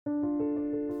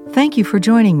Thank you for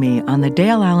joining me on the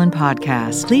Dale Allen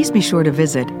Podcast. Please be sure to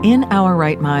visit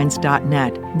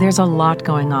inourrightminds.net. There's a lot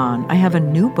going on. I have a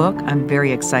new book. I'm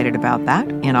very excited about that.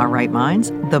 In Our Right Minds,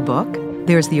 the book.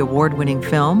 There's the award-winning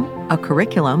film, a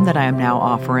curriculum that I am now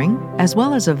offering, as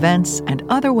well as events and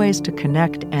other ways to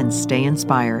connect and stay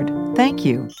inspired. Thank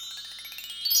you.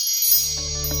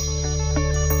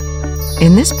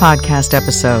 In this podcast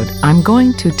episode, I'm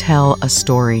going to tell a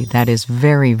story that is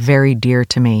very, very dear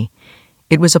to me.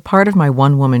 It was a part of my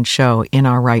one-woman show, In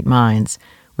Our Right Minds,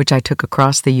 which I took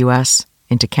across the U.S.,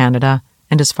 into Canada,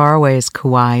 and as far away as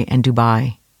Kauai and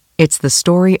Dubai. It's the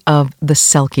story of the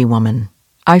Selkie woman.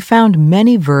 I found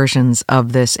many versions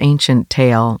of this ancient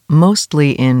tale,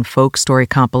 mostly in folk story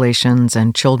compilations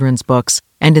and children's books,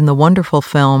 and in the wonderful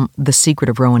film The Secret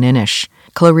of Rowan Inish.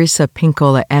 Clarissa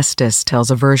Pinkola Estes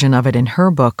tells a version of it in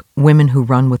her book, Women Who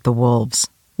Run with the Wolves.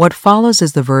 What follows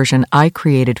is the version I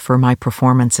created for my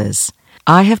performances.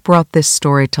 I have brought this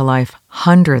story to life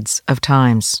hundreds of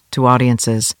times to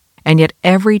audiences, and yet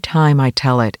every time I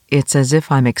tell it, it's as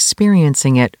if I'm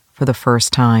experiencing it for the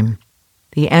first time.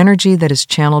 The energy that is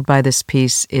channeled by this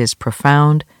piece is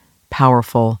profound,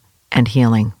 powerful, and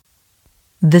healing.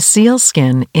 The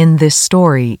sealskin in this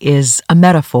story is a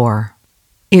metaphor.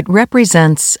 It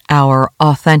represents our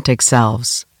authentic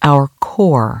selves, our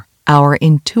core, our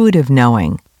intuitive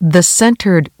knowing, the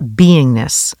centered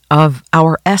beingness of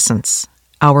our essence,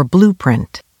 our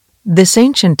blueprint. This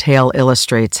ancient tale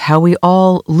illustrates how we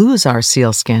all lose our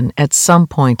sealskin at some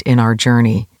point in our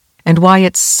journey, and why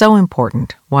it's so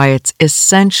important, why it's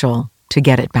essential to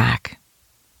get it back.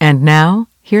 And now,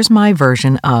 here's my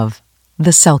version of The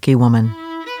Selkie Woman.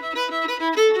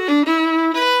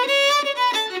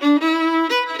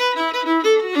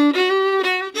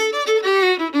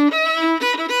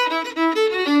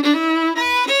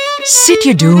 Sit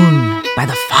ye doon by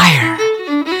the fire.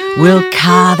 We'll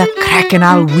ca the crack and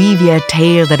I'll weave ye a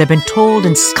tale that have been told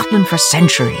in Scotland for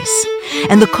centuries.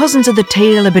 And the cousins of the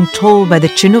tale have been told by the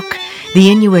Chinook, the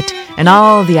Inuit, and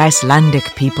all the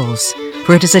Icelandic peoples,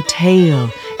 for it is a tale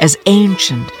as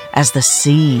ancient as the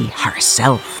sea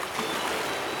herself.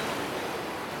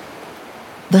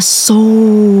 The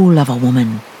soul of a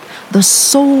woman, the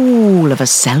soul of a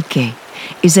Selkie,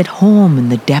 is at home in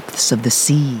the depths of the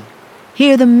sea.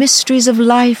 Here the mysteries of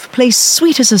life play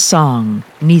sweet as a song,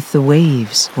 'neath the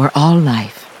waves where all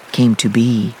life came to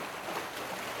be.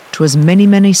 'Twas many,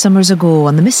 many summers ago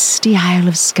on the misty Isle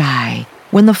of Skye,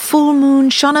 when the full moon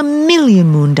shone a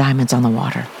million moon diamonds on the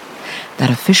water,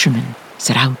 that a fisherman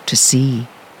set out to sea.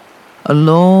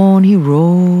 Alone he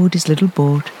rowed his little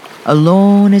boat,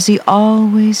 alone as he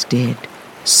always did,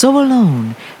 so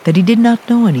alone that he did not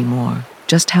know any more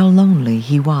just how lonely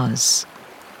he was.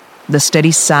 The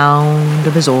steady sound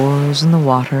of his oars in the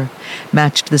water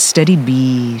matched the steady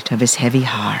beat of his heavy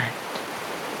heart.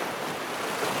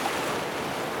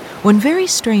 When very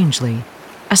strangely,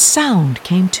 a sound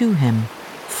came to him,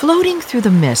 floating through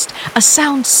the mist, a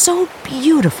sound so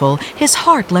beautiful his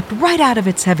heart leapt right out of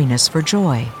its heaviness for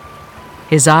joy.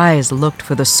 His eyes looked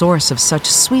for the source of such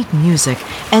sweet music,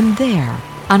 and there,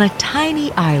 on a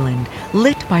tiny island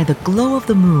lit by the glow of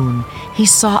the moon, he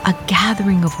saw a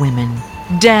gathering of women,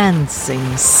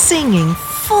 dancing, singing,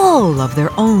 full of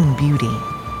their own beauty.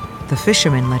 The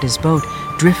fisherman let his boat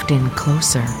drift in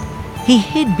closer. He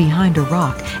hid behind a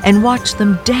rock and watched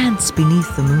them dance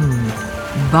beneath the moon.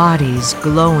 Bodies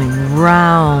glowing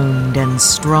round and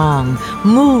strong,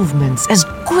 movements as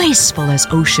graceful as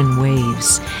ocean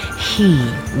waves. He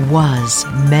was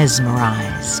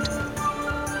mesmerized.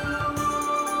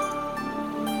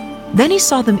 Then he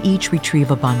saw them each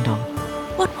retrieve a bundle.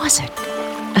 What was it?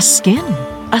 A skin,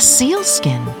 a seal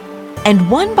skin.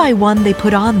 And one by one they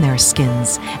put on their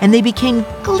skins, and they became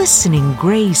glistening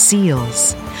gray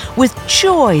seals. With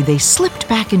joy they slipped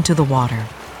back into the water.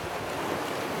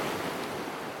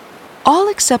 All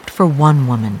except for one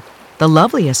woman, the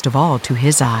loveliest of all to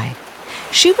his eye.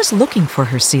 She was looking for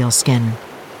her sealskin.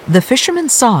 The fisherman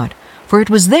saw it, for it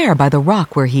was there by the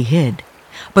rock where he hid.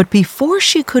 But before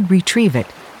she could retrieve it,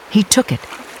 he took it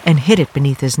and hid it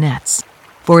beneath his nets.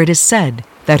 For it is said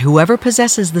that whoever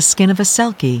possesses the skin of a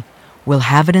Selkie will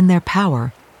have it in their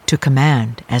power to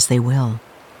command as they will.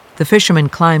 The fisherman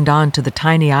climbed on to the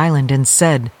tiny island and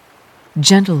said,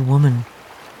 "Gentle woman,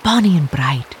 bonny and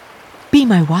bright, be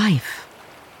my wife.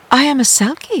 I am a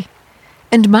Selkie,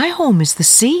 and my home is the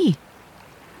sea."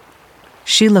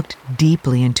 She looked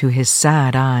deeply into his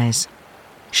sad eyes.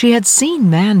 She had seen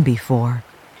man before.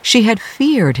 She had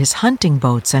feared his hunting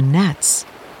boats and nets.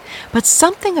 But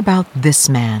something about this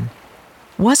man,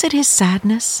 was it his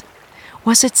sadness?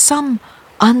 Was it some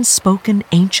unspoken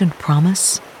ancient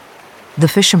promise? The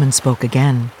fisherman spoke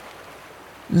again.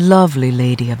 Lovely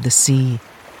lady of the sea,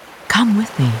 come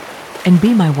with me and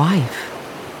be my wife.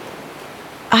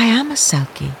 I am a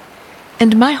Selkie,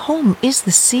 and my home is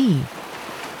the sea,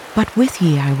 but with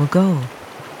ye I will go.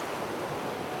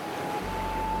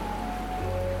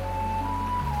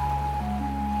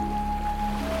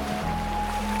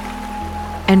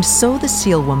 And so the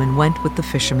seal woman went with the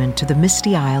fisherman to the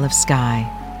misty isle of Skye.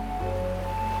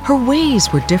 Her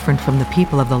ways were different from the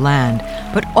people of the land,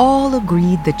 but all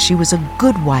agreed that she was a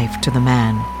good wife to the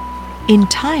man. In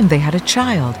time they had a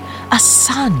child, a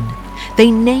son. They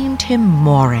named him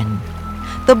Morin.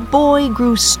 The boy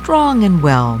grew strong and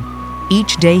well.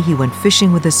 Each day he went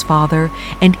fishing with his father,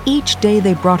 and each day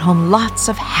they brought home lots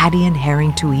of haddy and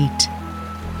herring to eat.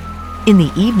 In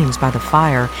the evenings by the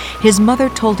fire, his mother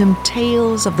told him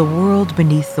tales of the world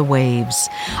beneath the waves,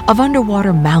 of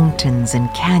underwater mountains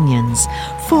and canyons,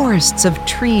 forests of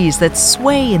trees that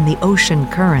sway in the ocean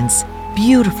currents,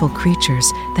 beautiful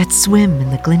creatures that swim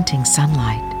in the glinting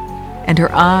sunlight. And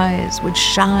her eyes would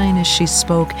shine as she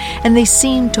spoke, and they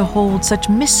seemed to hold such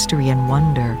mystery and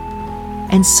wonder.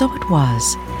 And so it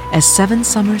was, as 7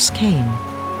 summers came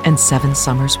and 7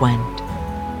 summers went.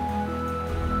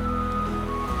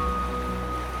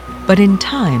 But in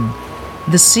time,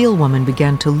 the seal woman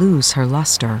began to lose her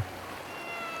luster.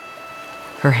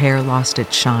 Her hair lost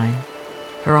its shine,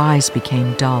 her eyes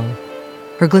became dull,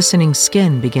 her glistening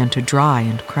skin began to dry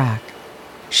and crack.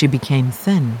 She became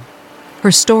thin.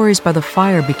 Her stories by the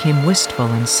fire became wistful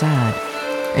and sad,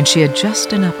 and she had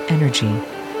just enough energy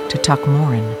to tuck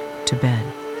Morin to bed.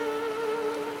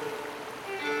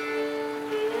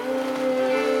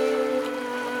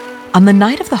 On the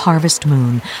night of the harvest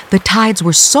moon, the tides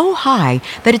were so high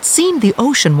that it seemed the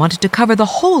ocean wanted to cover the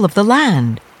whole of the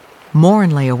land.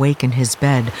 Morin lay awake in his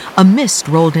bed. A mist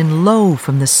rolled in low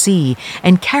from the sea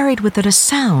and carried with it a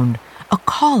sound, a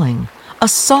calling, a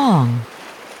song.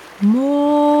 Morin,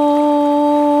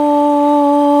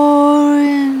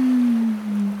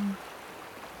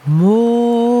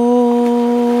 Morin.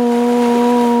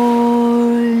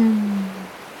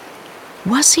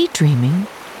 Was he dreaming?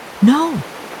 No.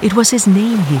 It was his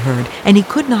name he heard, and he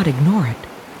could not ignore it.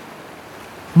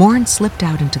 Morin slipped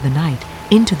out into the night,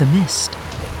 into the mist.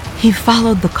 He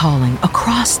followed the calling,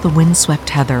 across the windswept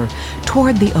heather,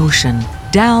 toward the ocean,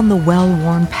 down the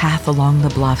well-worn path along the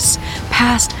bluffs,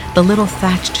 past the little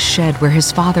thatched shed where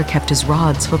his father kept his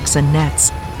rods, hooks, and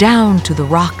nets, down to the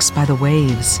rocks by the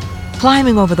waves.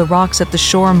 Climbing over the rocks at the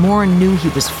shore, Morin knew he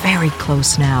was very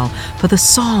close now, for the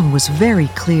song was very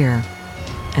clear.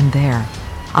 And there,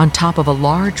 on top of a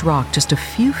large rock just a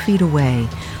few feet away,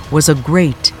 was a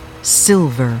great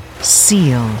silver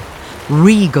seal,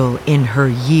 regal in her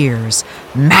years,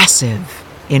 massive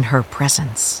in her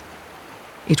presence.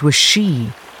 It was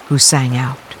she who sang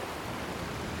out.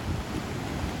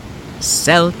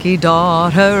 Selkie,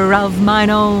 daughter of mine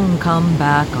own, come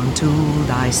back unto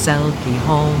thy Selkie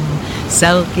home.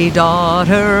 Selkie,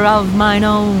 daughter of mine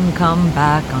own, come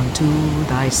back unto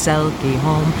thy Selkie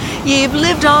home. Ye've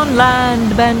lived on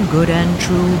land, been good and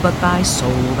true, but thy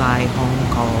soul, thy home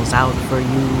calls out for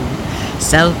you.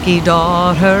 Selkie,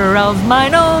 daughter of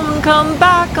mine own, come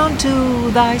back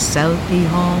unto thy Selkie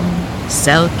home.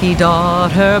 Selkie,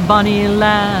 daughter, bonny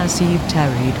lass, ye've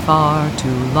tarried far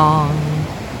too long.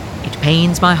 It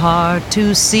pains my heart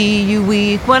to see you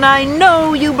weak when I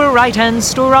know you bright and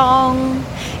strong.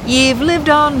 Ye've lived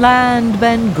on land,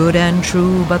 been good and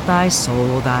true, but thy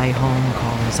soul, thy home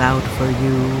calls out for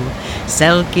you.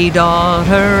 Selkie,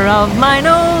 daughter of mine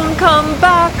own, come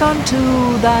back unto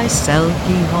thy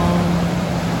Selkie home.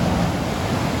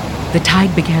 The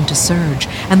tide began to surge,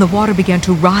 and the water began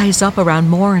to rise up around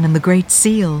Morin and the great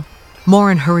seal.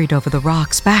 Morin hurried over the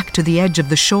rocks, back to the edge of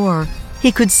the shore.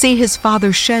 He could see his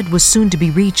father's shed was soon to be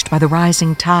reached by the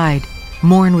rising tide.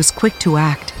 Morin was quick to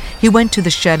act. He went to the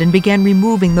shed and began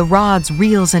removing the rods,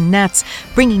 reels, and nets,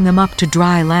 bringing them up to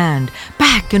dry land.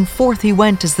 Back and forth he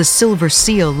went as the silver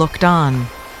seal looked on.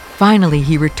 Finally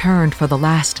he returned for the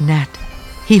last net.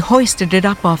 He hoisted it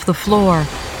up off the floor,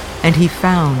 and he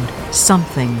found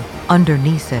something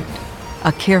underneath it,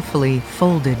 a carefully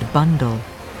folded bundle.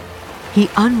 He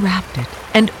unwrapped it,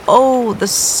 and oh, the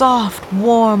soft,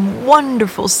 warm,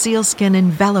 wonderful sealskin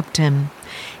enveloped him.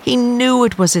 He knew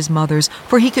it was his mother's,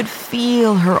 for he could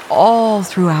feel her all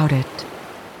throughout it.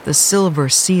 The silver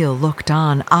seal looked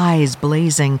on, eyes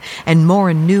blazing, and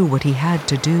Morin knew what he had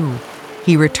to do.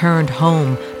 He returned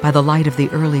home by the light of the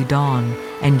early dawn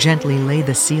and gently laid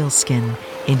the sealskin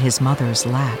in his mother's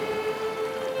lap.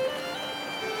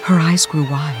 Her eyes grew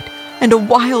wide, and a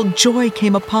wild joy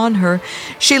came upon her.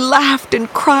 She laughed and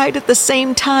cried at the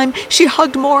same time. She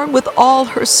hugged Morin with all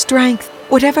her strength.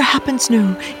 "Whatever happens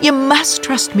now, you must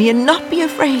trust me and not be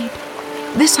afraid."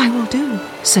 "This I will do,"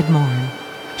 said Morin.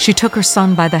 She took her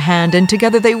son by the hand, and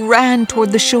together they ran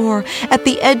toward the shore. At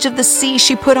the edge of the sea,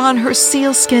 she put on her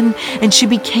sealskin, and she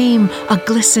became a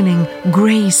glistening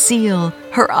gray seal.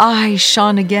 Her eyes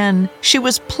shone again. She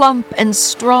was plump and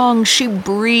strong. She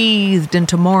breathed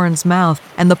into Morin's mouth,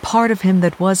 and the part of him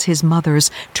that was his mother's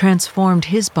transformed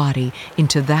his body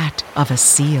into that of a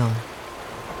seal.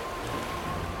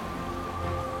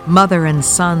 Mother and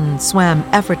son swam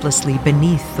effortlessly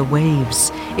beneath the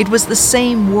waves. It was the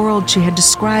same world she had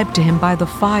described to him by the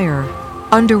fire.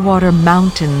 Underwater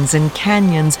mountains and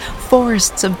canyons,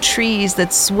 forests of trees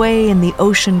that sway in the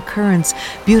ocean currents,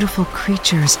 beautiful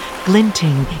creatures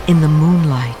glinting in the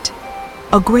moonlight.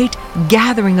 A great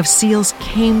gathering of seals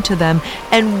came to them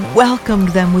and welcomed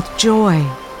them with joy.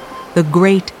 The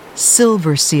great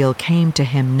silver seal came to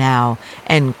him now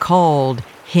and called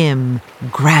him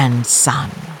grandson.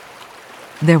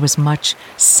 There was much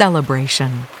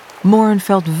celebration. Morin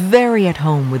felt very at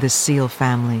home with his seal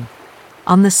family.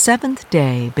 On the 7th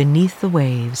day, beneath the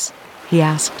waves, he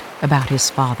asked about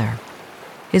his father.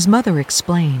 His mother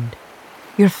explained,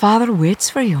 "Your father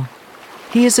waits for you.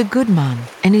 He is a good man,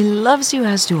 and he loves you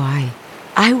as do I.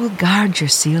 I will guard your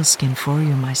sealskin for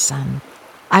you, my son.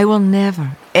 I will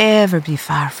never, ever be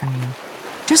far from you.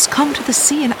 Just come to the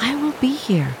sea and I will be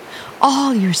here.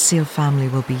 All your seal family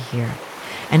will be here.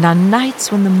 And on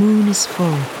nights when the moon is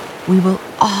full, we will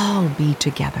all be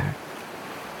together."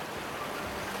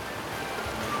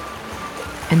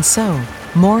 And so,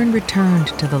 Morin returned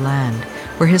to the land,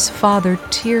 where his father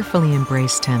tearfully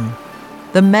embraced him.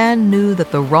 The man knew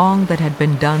that the wrong that had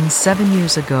been done 7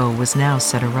 years ago was now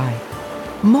set aright.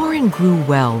 Morin grew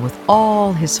well with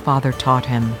all his father taught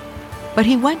him, but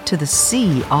he went to the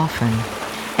sea often,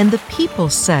 and the people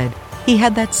said he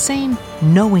had that same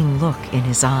knowing look in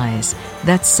his eyes,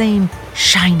 that same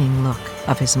shining look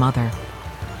of his mother.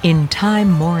 In time,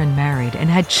 Morin married and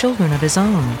had children of his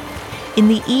own. In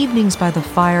the evenings by the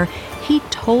fire, he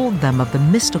told them of the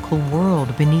mystical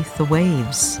world beneath the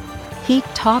waves. He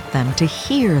taught them to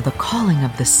hear the calling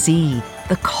of the sea,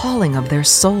 the calling of their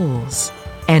souls.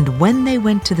 And when they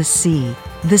went to the sea,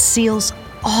 the seals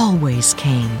always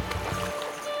came.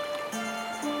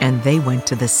 And they went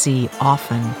to the sea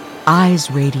often, eyes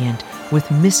radiant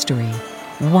with mystery,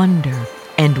 wonder,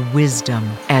 and wisdom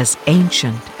as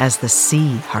ancient as the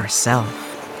sea herself.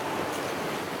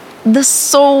 The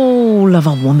soul of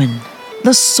a woman,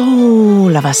 the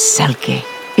soul of a Selkie,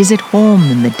 is at home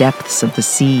in the depths of the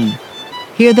sea.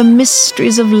 Here the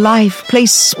mysteries of life play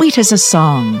sweet as a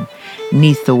song,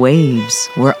 'neath the waves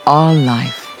where all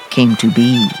life came to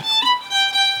be.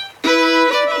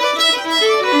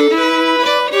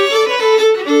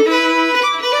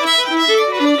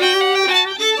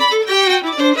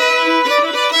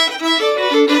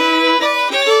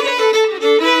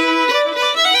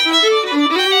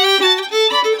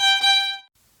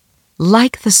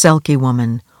 Like the Selkie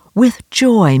woman, with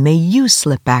joy may you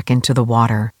slip back into the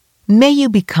water. May you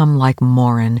become like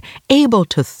Morin, able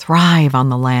to thrive on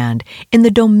the land in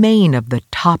the domain of the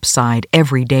topside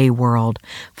everyday world,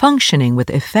 functioning with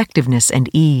effectiveness and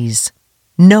ease,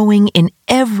 knowing in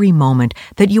every moment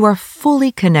that you are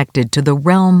fully connected to the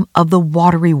realm of the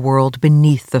watery world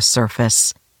beneath the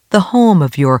surface, the home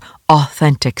of your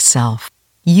authentic self.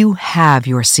 You have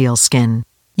your sealskin.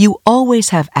 You always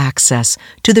have access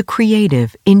to the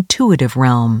creative, intuitive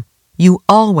realm. You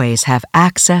always have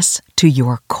access to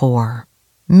your core.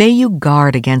 May you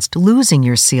guard against losing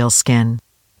your sealskin.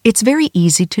 It's very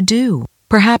easy to do,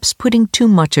 perhaps putting too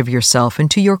much of yourself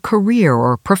into your career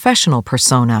or professional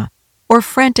persona, or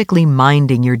frantically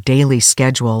minding your daily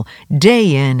schedule,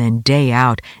 day in and day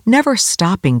out, never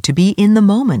stopping to be in the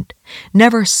moment,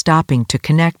 never stopping to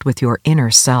connect with your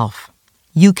inner self.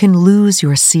 You can lose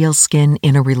your sealskin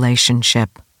in a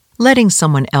relationship, letting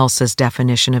someone else's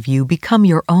definition of you become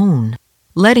your own,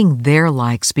 letting their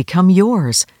likes become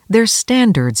yours, their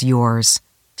standards yours,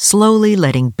 slowly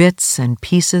letting bits and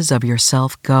pieces of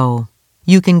yourself go.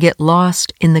 You can get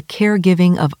lost in the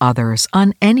caregiving of others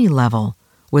on any level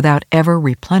without ever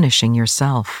replenishing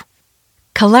yourself.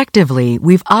 Collectively,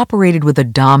 we've operated with the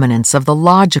dominance of the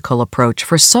logical approach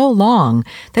for so long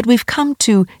that we've come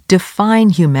to define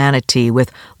humanity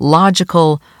with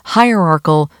logical,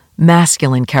 hierarchical,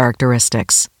 masculine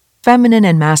characteristics. Feminine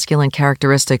and masculine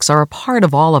characteristics are a part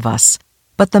of all of us,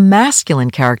 but the masculine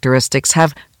characteristics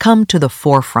have come to the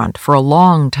forefront for a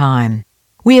long time.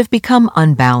 We have become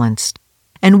unbalanced,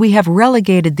 and we have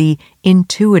relegated the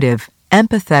intuitive,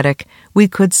 empathetic, we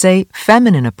could say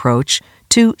feminine approach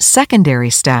to secondary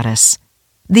status.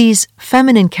 These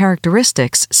feminine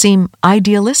characteristics seem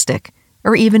idealistic,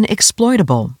 or even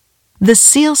exploitable. The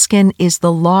sealskin is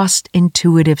the lost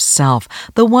intuitive self,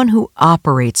 the one who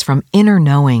operates from inner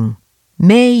knowing.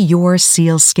 May your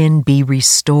sealskin be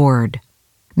restored.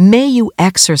 May you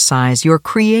exercise your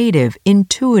creative,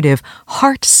 intuitive,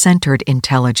 heart-centered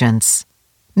intelligence.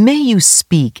 May you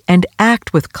speak and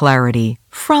act with clarity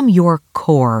from your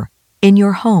core, in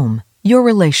your home, your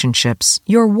relationships,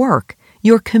 your work,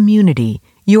 your community,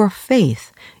 your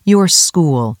faith, your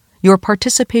school, your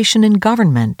participation in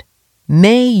government.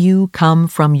 May you come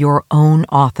from your own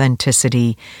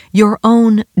authenticity, your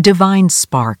own divine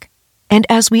spark. And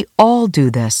as we all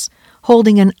do this,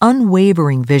 holding an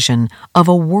unwavering vision of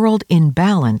a world in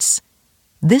balance,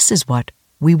 this is what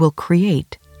we will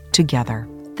create together.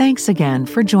 Thanks again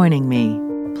for joining me.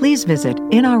 Please visit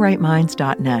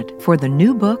inourrightminds.net for the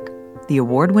new book, the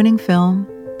award-winning film,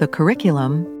 the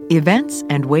curriculum, events,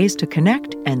 and ways to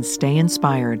connect and stay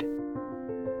inspired.